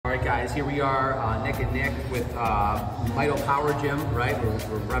right, guys, here we are, Nick and Nick with Mito-POWER Gym, right?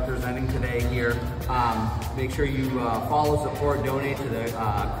 We're representing today here. Make sure you follow, support, donate to the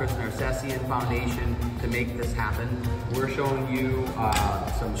Chris Narcessian Foundation to make this happen. We're showing you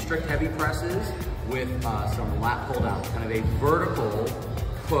some strict heavy presses with some lat pull downs, kind of a vertical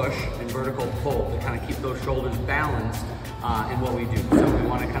push and vertical pull to kind of keep those shoulders balanced in what we do. So we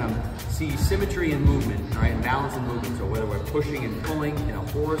want to kind of see symmetry in movement, right, and balance in movement. So whether we're pushing and pulling in a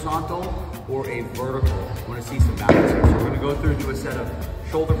horizontal or a vertical, we want to see some balance here. So we're going to go through and do a set of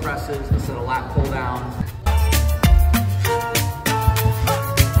shoulder presses, a set of lat pull downs,